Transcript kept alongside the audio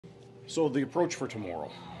So the approach for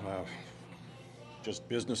tomorrow, just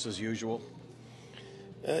business as usual?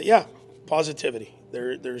 Yeah, positivity.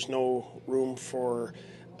 There's no room for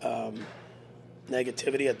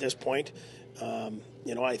negativity at this point.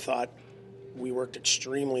 I thought we worked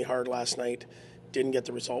extremely hard last night, didn't get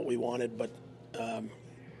the result we wanted, but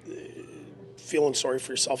feeling sorry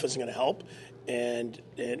for yourself isn't going to help, and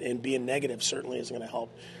being negative certainly isn't going to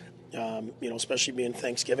help. Especially being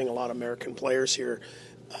Thanksgiving, a lot of American players here.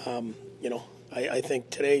 I think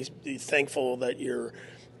today, be thankful that you're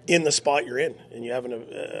in the spot you're in, and you have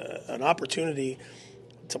an opportunity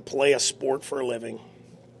to play a sport for a living,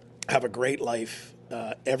 have a great life,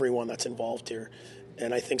 everyone that's involved here.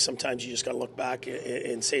 And I think sometimes you just got to look back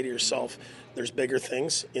and say to yourself, there's bigger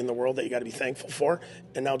things in the world that you got to be thankful for,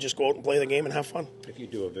 and now just go out and play the game and have fun. If you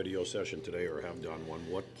do a video session today or have done one,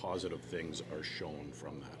 what positive things are shown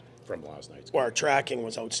from last night's game? Well, our tracking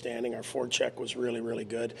was outstanding. Our forecheck was really, really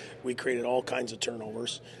good. We created all kinds of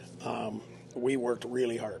turnovers. We worked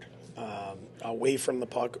really hard. Away from the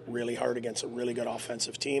puck, really hard against a really good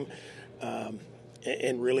offensive team.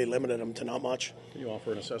 And really limited them to not much. Can you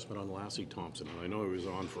offer an assessment on Lassie Thompson? And I know he was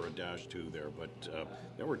on for a -2 there, but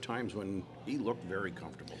there were times when he looked very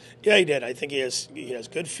comfortable. Yeah, he did. I think he has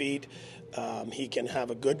good feet. He can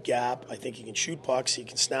have a good gap. I think he can shoot pucks. He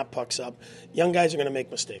can snap pucks up. Young guys are going to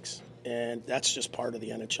make mistakes, and that's just part of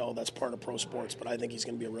the NHL. That's part of pro sports. But I think he's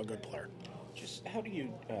going to be a real good player. Just how do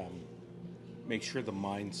you make sure the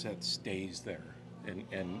mindset stays there?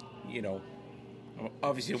 And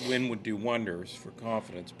obviously, a win would do wonders for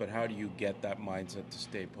confidence, but how do you get that mindset to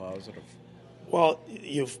stay positive? Well,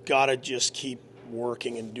 you've got to just keep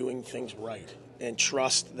working and doing things right and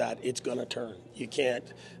trust that it's going to turn. You can't,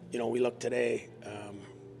 we look today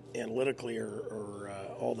analytically or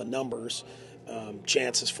all the numbers,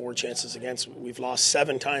 chances for, chances against. We've lost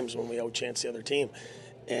 7 times when we outchance the other team.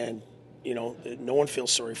 And, no one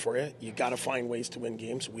feels sorry for you. You got to find ways to win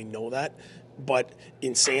games. We know that. But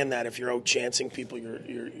in saying that, if you're out chancing people,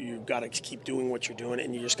 you've got to keep doing what you're doing,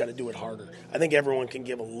 and you just got to do it harder. I think everyone can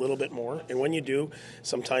give a little bit more, and when you do,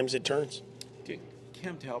 sometimes it turns.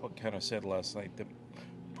 Cam Talbot kind of said last night that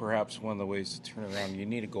perhaps one of the ways to turn around, you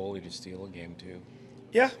need a goalie to steal a game too.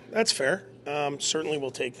 Yeah, that's fair. Certainly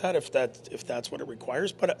we'll take that if that's what it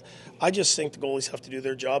requires. But I just think the goalies have to do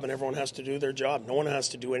their job, and everyone has to do their job. No one has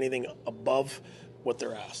to do anything above what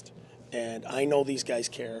they're asked. And I know these guys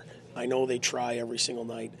care. I know they try every single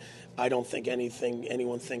night. I don't think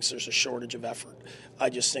anyone thinks there's a shortage of effort. I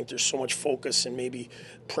just think there's so much focus and maybe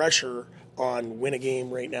pressure on win a game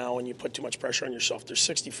right now, and you put too much pressure on yourself. There's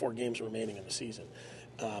 64 games remaining in the season.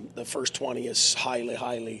 The first 20 is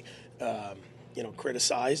highly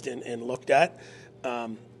criticized and looked at.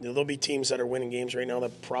 There'll be teams that are winning games right now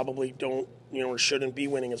that probably don't, or shouldn't be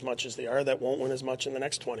winning as much as they are, that won't win as much in the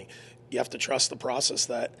next 20. You have to trust the process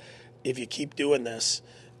that if you keep doing this,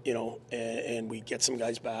 and we get some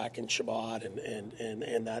guys back and Shabbat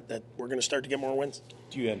and that we're going to start to get more wins.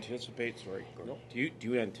 Do you anticipate? Do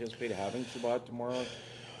you anticipate having Shabbat tomorrow?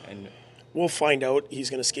 And we'll find out. He's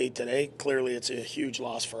going to skate today. Clearly, it's a huge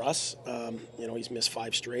loss for us. He's missed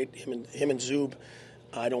 5 straight. Him and Zub,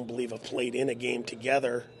 I don't believe have played in a game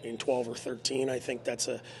together in 12 or 13. I think that's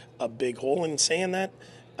a big hole. In saying that,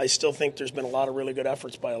 I still think there's been a lot of really good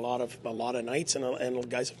efforts by a lot of nights, and the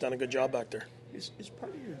guys have done a good job back there. Is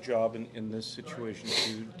part of your job in this situation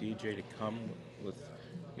too, DJ, to come with,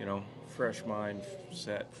 fresh mind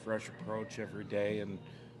set, fresh approach every day and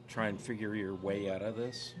try and figure your way out of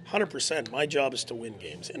this? 100%. My job is to win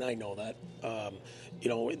games, and I know that.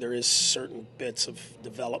 There is certain bits of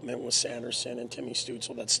development with Sanderson and Timmy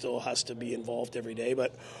Stutzel that still has to be involved every day,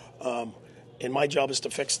 but and my job is to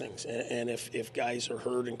fix things. And if guys are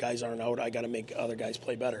hurt and guys aren't out, I got to make other guys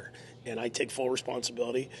play better. And I take full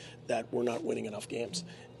responsibility that we're not winning enough games.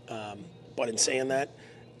 But in saying that,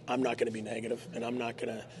 I'm not going to be negative, and I'm not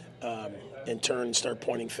going to, in turn, start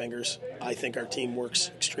pointing fingers. I think our team works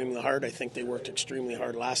extremely hard. I think they worked extremely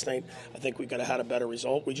hard last night. I think we could have had a better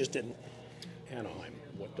result. We just didn't. Anaheim,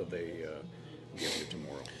 what do they give you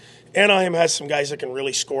tomorrow? Anaheim has some guys that can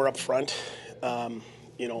really score up front.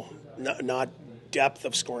 Not depth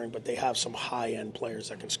of scoring, but they have some high-end players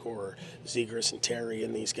that can score. Zegras and Terry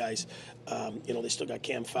and these guys. They still got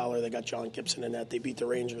Cam Fowler. They got John Gibson in that. They beat the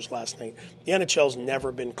Rangers last night. The NHL's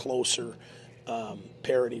never been closer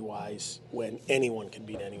parity-wise when anyone can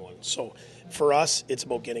beat anyone. So for us, it's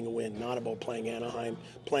about getting a win, not about playing Anaheim,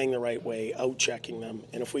 playing the right way, out-checking them.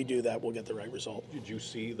 And if we do that, we'll get the right result. Did you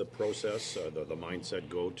see the process, the mindset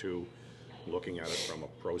go to looking at it from a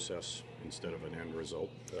process instead of an end result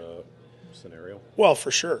scenario? Well, for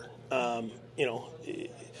sure.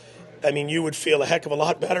 I mean, you would feel a heck of a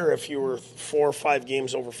lot better if you were 4 or 5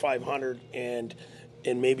 games over 500 and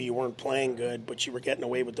maybe you weren't playing good, but you were getting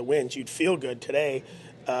away with the wins. You'd feel good today.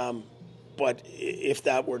 But if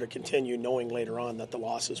that were to continue, knowing later on that the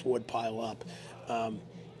losses would pile up,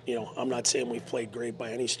 I'm not saying we've played great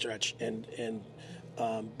by any stretch,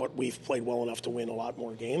 but we've played well enough to win a lot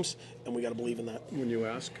more games, and we got to believe in that. When you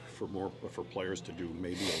ask for players to do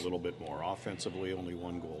maybe a little bit more offensively, only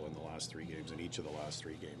 1 goal in the last 3 games, in each of the last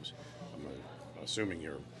 3 games, I'm assuming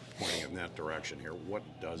you're pointing in that direction here. What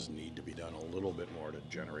does need to be done a little bit more to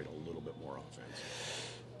generate a little bit more offense?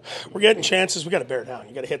 We're getting chances. We got to bear down.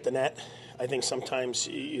 You got to hit the net. I think sometimes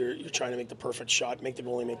you're trying to make the perfect shot, make the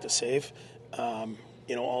goalie make the save.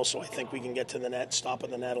 Also, I think we can get to the net, stop at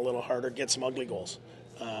the net a little harder, get some ugly goals.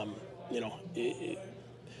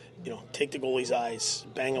 Take the goalie's eyes,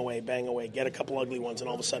 bang away, get a couple ugly ones, and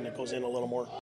all of a sudden it goes in a little more.